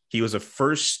junior. He was a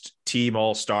first team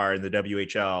All-Star in the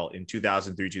WHL in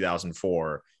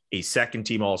 2003-2004, a second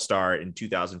team All-Star in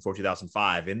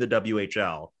 2004-2005 in the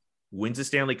WHL, wins the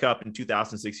Stanley Cup in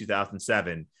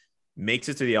 2006-2007, makes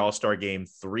it to the All-Star game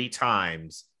 3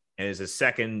 times, and is a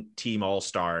second team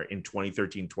All-Star in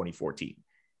 2013-2014.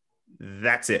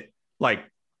 That's it. Like,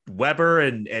 Weber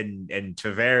and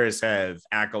Tavares have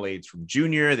accolades from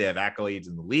junior. They have accolades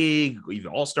in the league,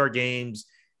 even all-star games,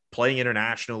 playing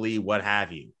internationally, what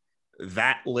have you.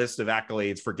 That list of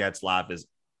accolades for Getzlaf is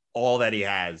all that he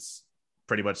has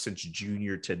pretty much since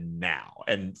junior to now.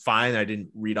 And fine, I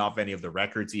didn't read off any of the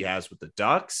records he has with the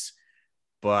Ducks,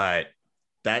 but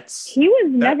he was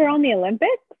never on the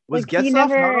Olympics. Was Getzlaf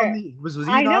not on the? Was he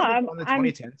not on the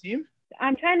 2010 team?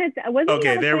 I'm trying to. Was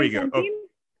okay, there we go.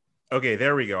 Okay,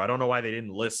 there we go. I don't know why they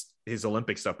didn't list his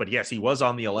Olympic stuff, but yes, he was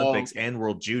on the Olympics and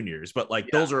World Juniors. But like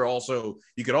those are also,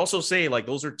 you could also say like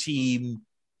those are team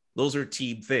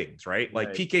things, right?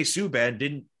 Like PK Subban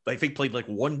didn't, I think, played like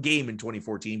 1 game in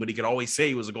 2014, but he could always say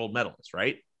he was a gold medalist,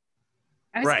 right?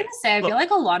 I was gonna say, I feel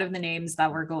like a lot of the names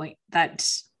that are going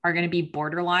to be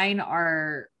borderline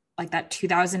are like that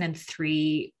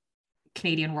 2003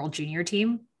 Canadian World Junior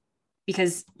team.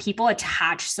 Because people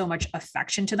attach so much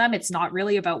affection to them. It's not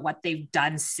really about what they've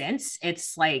done since.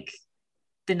 It's like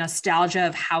the nostalgia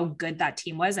of how good that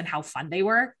team was and how fun they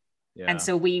were. Yeah. And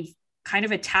so we've kind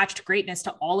of attached greatness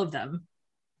to all of them.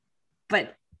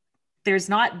 But there's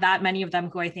not that many of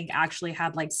them who I think actually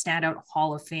had like standout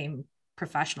Hall of Fame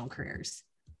professional careers.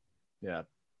 Yeah,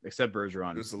 except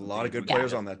Bergeron. There's a lot of good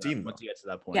players on that team. Once you get to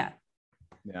that point.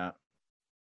 Yeah.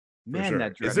 Man, sure.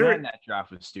 that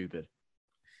draft was stupid.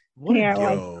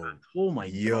 Oh my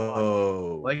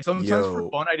god! Like sometimes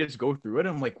for fun, I just go through it.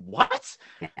 And I'm like, what?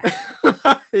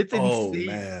 It's insane,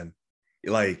 man.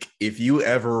 Like if you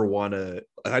ever want to,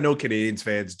 I know Canadians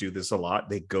fans do this a lot.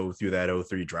 They go through that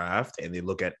 03 draft and they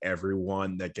look at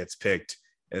everyone that gets picked,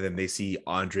 and then they see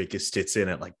Andre Kostitsyn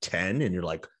at like 10, and they're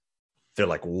like,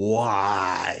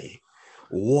 why?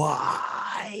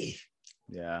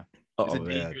 Yeah. Oh it's a man.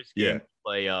 dangerous game to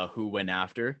play who went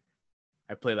after.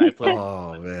 I play that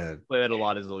a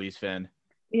lot as a Leafs fan.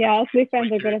 Yeah, Leafs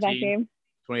fans are good at that game.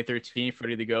 2013,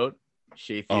 Freddie the Goat,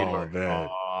 Shea Theodore. Oh man.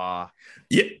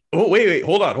 Yeah. Oh wait.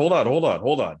 Hold on.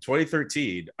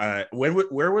 2013.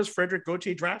 Where was Frederic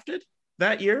Gauthier drafted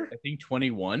that year? I think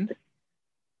 21.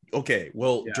 Okay.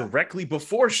 Well, directly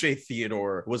before Shea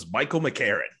Theodore was Michael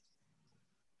McCarron.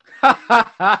 You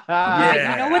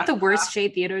know what the worst Shea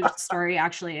Theodore story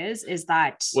actually is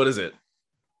that what is it?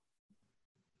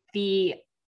 The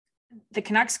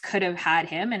Canucks could have had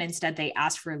him, and instead they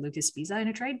asked for Lucas Sbisa in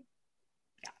a trade.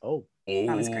 Yeah.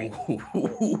 That was great.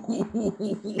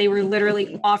 They were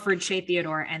literally offered Shea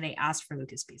Theodore, and they asked for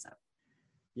Lucas Sbisa.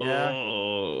 Yeah,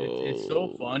 it's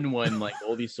so fun when like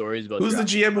all these stories about who's the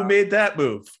GM who made that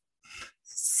move?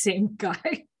 Same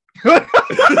guy. Oh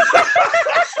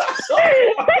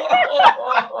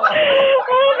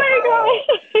my god.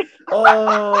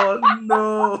 Oh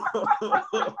no.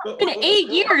 In 8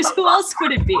 years, who else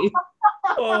could it be?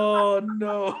 Oh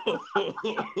no! Oh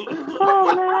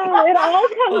man, it all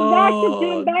comes back to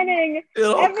Jim Benning. It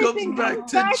all Everything comes back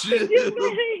comes to back to Jim. Jim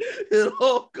Benning. It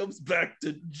all comes back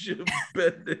to Jim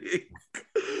Benning.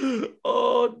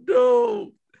 Oh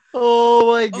no!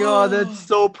 Oh my god, Oh. that's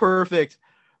so perfect.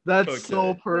 That's Okay.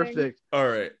 so perfect. All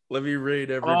right, let me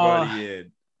rein everybody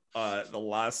in. The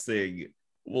last thing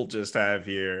we'll just have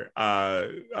here.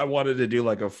 I wanted to do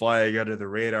like a flying under the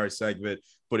radar segment,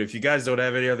 but if you guys don't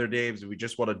have any other names and we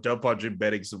just want to dump on Jim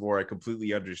Benning some more, I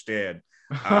completely understand.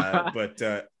 But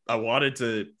I wanted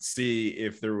to see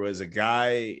if there was a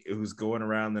guy who's going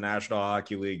around the National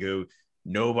Hockey League who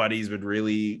nobody's been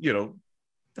really,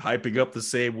 hyping up the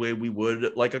same way we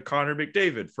would like a Connor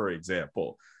McDavid, for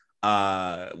example.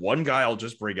 One guy I'll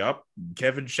just bring up,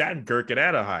 Kevin Shattenkirk at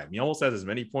Anaheim. He almost has as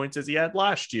many points as he had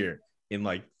last year in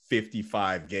like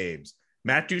 55 games.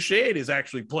 Matt Duchene is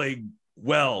actually playing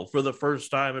well for the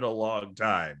first time in a long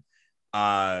time.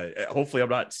 Hopefully I'm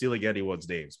not stealing anyone's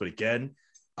names, but again,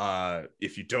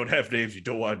 if you don't have names, you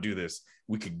don't want to do this,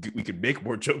 we could make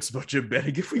more jokes about Jim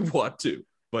Benning if we want to,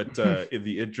 but in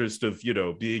the interest of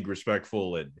being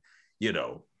respectful and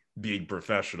being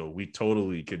professional, we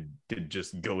totally could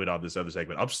just go in on this other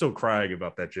segment. I'm still crying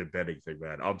about that Jim Benning thing,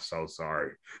 man. I'm so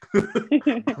sorry.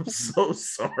 I'm so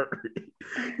sorry.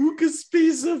 Lucas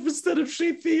Pisa instead of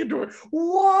Shea Theodore.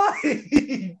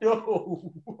 Why?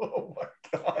 No. Oh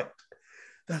my god.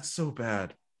 That's so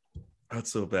bad. That's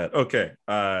so bad. Okay.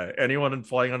 Anyone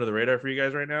flying under the radar for you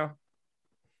guys right now?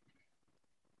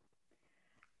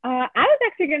 I was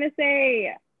actually going to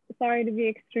say, sorry to be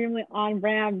extremely on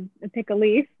brand and pick a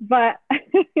Leaf, but I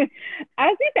was going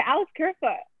to say Alex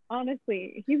Kerfoot,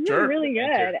 honestly. He's been really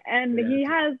good. And he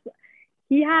has,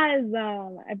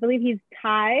 I believe he's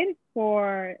tied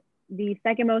for the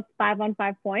second most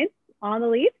 5-on-5 points on the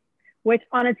Leafs, which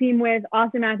on a team with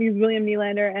Austin Matthews, William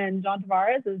Nylander, and John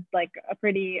Tavares is like a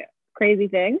pretty crazy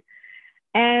thing.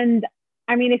 And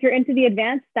I mean, if you're into the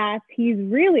advanced stats, he's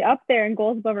really up there in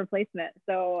goals above replacement.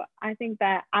 So I think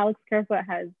that Alex Kerfoot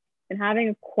has been having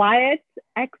a quiet,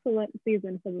 excellent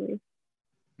season for the Leafs.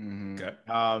 Mm-hmm.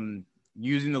 Okay.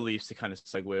 Using the Leafs to kind of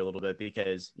segue a little bit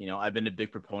because, I've been a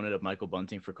big proponent of Michael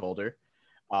Bunting for Calder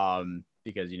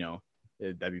because,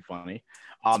 that'd be funny.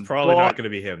 It's probably not going to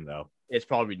be him, though. It's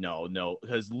probably no,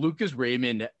 because Lucas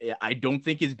Raymond, I don't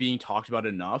think is being talked about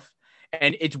enough.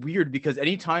 And it's weird because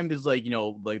anytime there's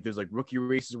there's rookie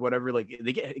races or whatever,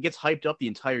 it gets hyped up the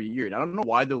entire year. And I don't know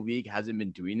why the league hasn't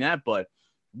been doing that, but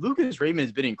Lucas Raymond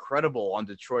has been incredible on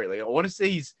Detroit. I want to say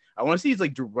he's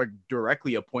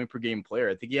directly a point per game player.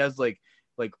 I think he has like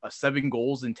 7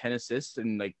 goals and 10 assists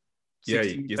and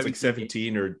 16, he's like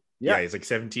 17 games. He's like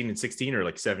 17 and 16 or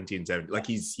like 17 7. Like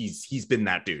he's been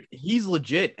that dude. He's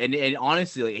legit. And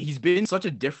honestly, he's been such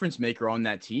a difference maker on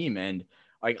that team. And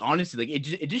honestly,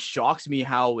 it just shocks me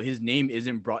how his name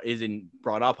isn't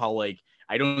brought up. How I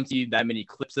don't see that many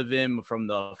clips of him from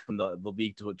the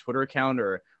league to a Twitter account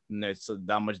or there's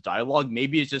that much dialogue.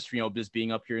 Maybe it's just just being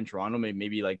up here in Toronto.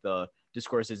 Maybe the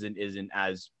discourse isn't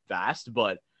as vast,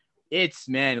 but it's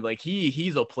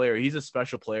he's a player. He's a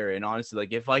special player. And honestly,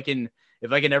 if I can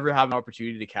ever have an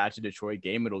opportunity to catch a Detroit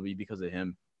game, it'll be because of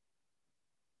him.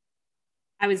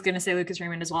 I was gonna say Lucas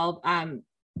Raymond as well.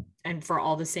 And for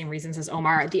all the same reasons as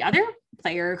Omar. The other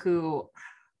player who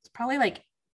is probably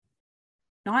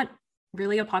not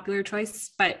really a popular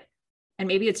choice, and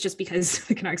maybe it's just because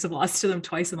the Canucks have lost to them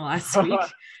twice in the last week,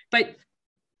 but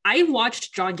I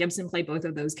watched John Gibson play both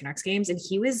of those Canucks games, and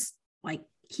he was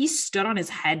he stood on his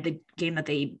head the game that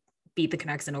they beat the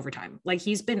Canucks in overtime.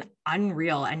 He's been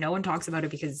unreal, and no one talks about it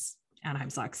because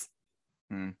Anaheim sucks.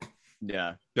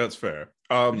 Yeah, that's fair.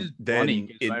 Then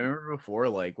I remember before,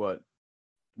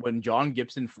 when John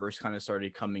Gibson first kind of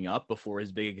started coming up before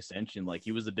his big extension,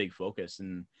 he was a big focus.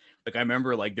 And I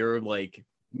remember there were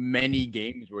many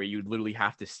games where you'd literally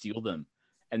have to steal them.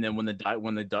 And then when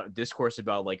the discourse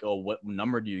about what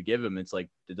number do you give him? It's it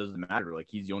doesn't matter.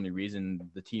 He's the only reason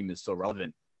the team is still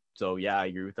relevant. So yeah, I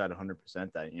agree with that 100%.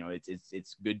 That,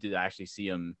 it's good to actually see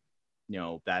him,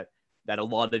 that a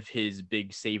lot of his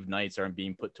big save nights aren't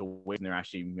being put to waste and they're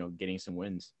actually, getting some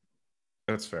wins.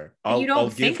 That's fair. You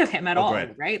don't think of him at all,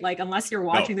 right? Unless you're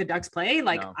watching the Ducks play,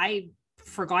 no. I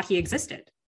forgot he existed.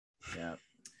 Yeah.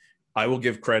 I will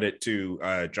give credit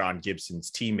to John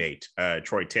Gibson's teammate,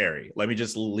 Troy Terry. Let me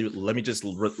just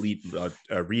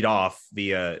read off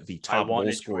the top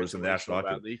goal scorers in the National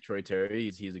Hockey League. Troy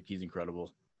Terry, he's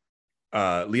incredible.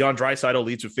 Leon Draisaitl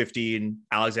leads with 15.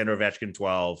 Alexander Ovechkin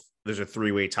 12. There's a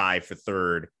 3-way tie for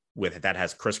third that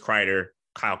has Chris Kreider,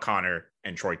 Kyle Connor,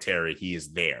 and Troy Terry. He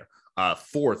is there.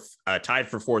 Fourth, tied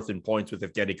for fourth in points with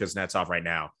Evgeny Kuznetsov right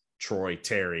now. Troy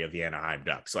Terry of the Anaheim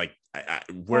Ducks. Like,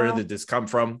 where did this come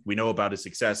from? We know about his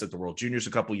success at the World Juniors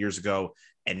a couple years ago,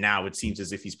 and now it seems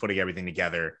as if he's putting everything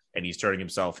together and he's turning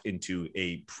himself into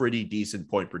a pretty decent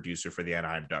point producer for the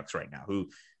Anaheim Ducks right now, who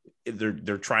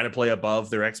they're trying to play above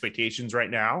their expectations right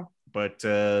now. But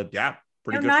pretty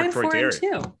They're good for Troy Terry.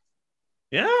 9-4-2.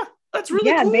 Yeah, that's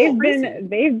really cool.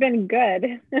 they've been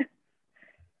good.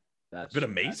 That's been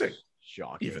amazing. That's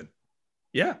shocking. Even.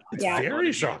 Yeah, it's Yeah.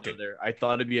 very shocking. I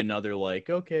thought it'd be another like,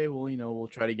 okay, well, we'll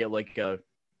try to get like a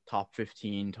top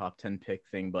 15, top 10 pick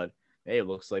thing, but hey, it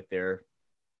looks like I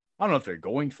don't know if they're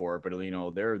going for it, but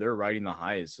they're riding the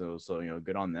highs, so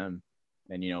good on them.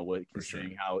 And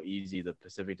considering how easy the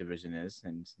Pacific Division is,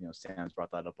 and Sam's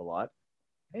brought that up a lot.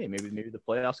 Hey, maybe the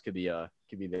playoffs could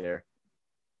be there.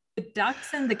 The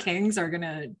Ducks and the Kings are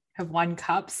gonna have won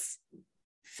cups,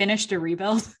 finished a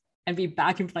rebuild, and be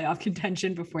back in playoff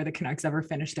contention before the Canucks ever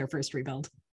finish their first rebuild.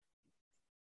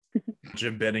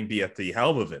 Jim Benning be at the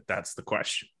helm of it? That's the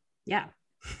question. Yeah,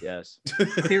 Yes.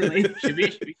 clearly. should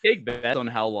we take bets on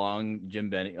how long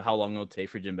it'll take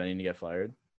for Jim Benning to get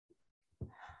fired?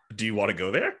 Do you want to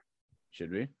go there?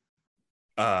 Should we?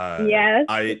 Yes.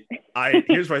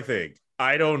 Here's my thing.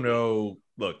 I don't know.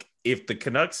 Look, if the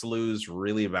Canucks lose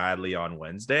really badly on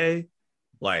Wednesday,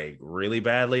 like really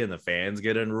badly, and the fans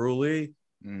get unruly,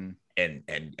 and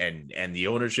the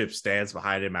ownership stands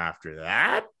behind him after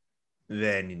that,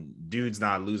 then dude's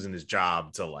not losing his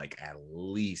job till like at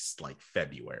least like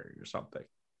February or something.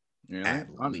 Yeah.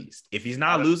 At least. If he's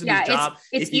not losing his job,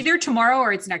 it's either tomorrow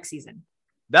or it's next season.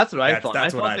 That's what I thought.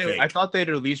 That's what I think. I thought they'd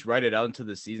at least write it out into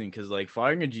the season, because like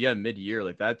firing a GM mid-year,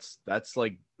 like that's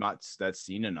like not that's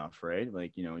seen enough, right?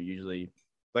 Like usually,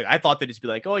 like I thought they'd just be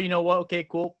like, oh, you know what? Okay,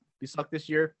 cool. We suck this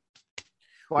year.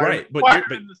 Right, but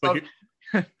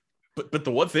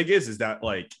the one thing is that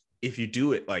like if you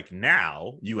do it like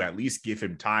now, you at least give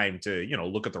him time to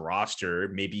look at the roster.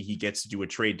 Maybe he gets to do a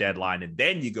trade deadline, and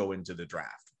then you go into the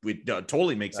draft. It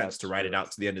totally makes sense to write it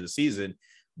out to the end of the season.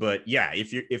 But yeah,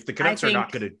 if the Canucks are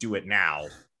not going to do it now,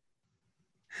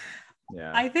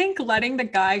 I think letting the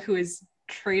guy who has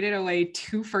traded away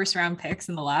 2 first-round picks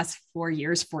in the last 4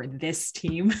 years for this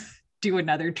team do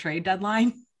another trade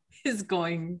deadline is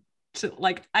going to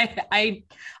like I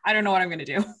don't know what I'm going to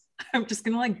do. I'm just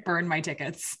going to like burn my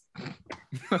tickets.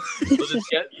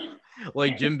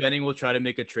 Like Jim Benning will try to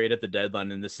make a trade at the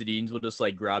deadline, and the Sedins will just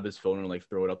like grab his phone and like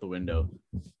throw it out the window.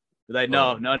 They're like,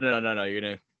 no, you're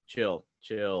gonna chill.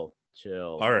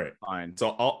 All right, fine.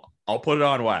 So I'll put it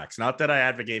on wax. Not that I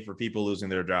advocate for people losing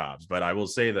their jobs, but I will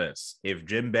say this: if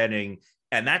Jim Benning,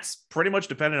 and that's pretty much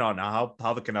dependent on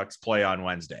how the Canucks play on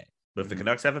Wednesday. But if the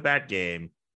Canucks have a bad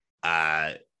game,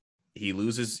 he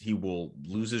will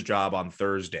lose his job on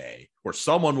Thursday, or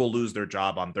someone will lose their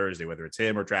job on Thursday, whether it's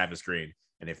him or Travis Green.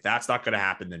 And if that's not going to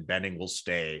happen, then Benning will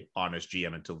stay on as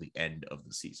GM until the end of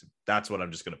the season. That's what I'm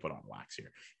just going to put on wax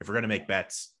here. If we're going to make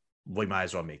bets, we might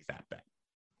as well make that bet.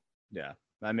 Yeah,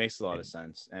 that makes a lot of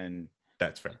sense. And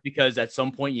that's fair, because at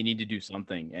some point you need to do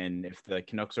something. And if the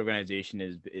Canucks organization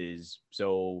is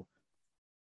so,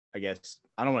 I guess,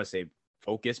 I don't want to say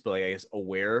focused, but like, I guess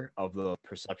aware of the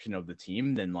perception of the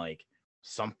team, then like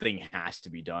something has to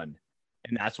be done.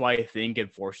 And that's why I think,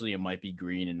 unfortunately, it might be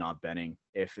Green and not Benning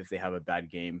if they have a bad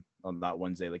game on that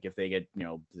Wednesday. Like if they get,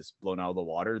 just blown out of the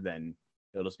water, then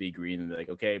it'll just be Green and be like,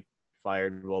 okay,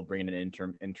 fired. We'll bring in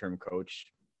an interim coach,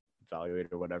 evaluate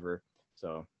or whatever.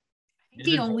 So I think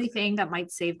the only thing that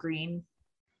might save Green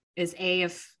is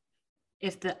if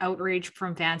the outrage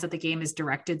from fans at the game is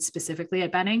directed specifically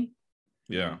at Benning.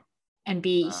 Yeah. And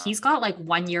B, he's got like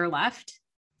 1 year left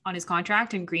on his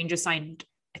contract, and Green just signed,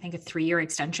 I think, a 3-year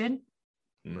extension.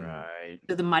 Right.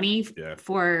 So the money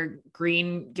for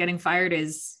Green getting fired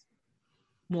is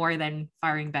more than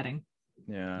firing Benning.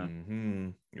 Yeah. Mm-hmm.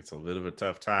 It's a little bit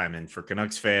tough time. And for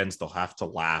Canucks fans, they'll have to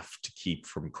laugh to keep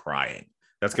from crying.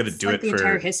 That's going to do it the for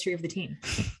entire history of the team.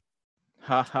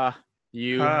 Haha.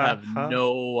 You have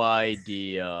no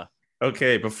idea.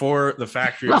 Okay, before the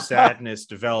Factory of Sadness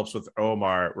develops with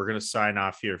Omar, we're going to sign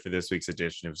off here for this week's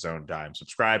edition of Zone Time.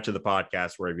 Subscribe to the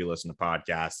podcast wherever you listen to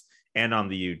podcasts and on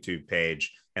the YouTube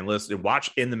page. And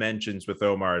watch In the Mentions with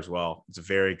Omar as well. It's a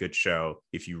very good show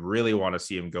if you really want to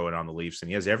see him going on the Leafs. And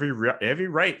he has every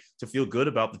right to feel good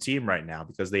about the team right now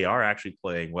because they are actually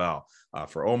playing well.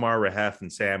 For Omar, Rahef,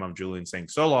 and Sam, I'm Julian saying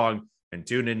so long and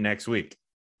tune in next week.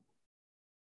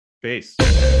 Peace.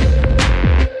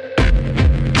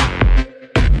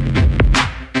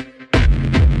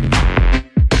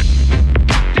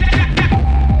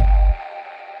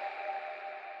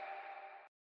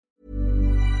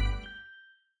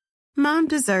 Mom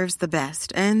deserves the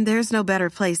best, and there's no better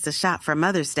place to shop for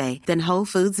Mother's Day than Whole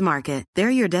Foods Market.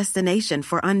 They're your destination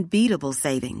for unbeatable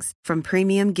savings, from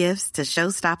premium gifts to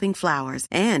show-stopping flowers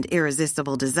and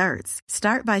irresistible desserts.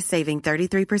 Start by saving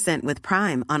 33% with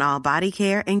Prime on all body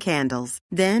care and candles.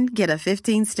 Then get a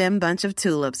 15-stem bunch of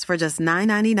tulips for just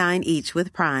 $9.99 each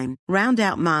with Prime. Round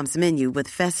out Mom's menu with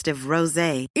festive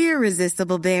rosé,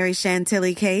 irresistible berry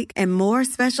chantilly cake, and more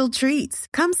special treats.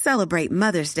 Come celebrate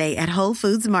Mother's Day at Whole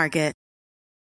Foods Market.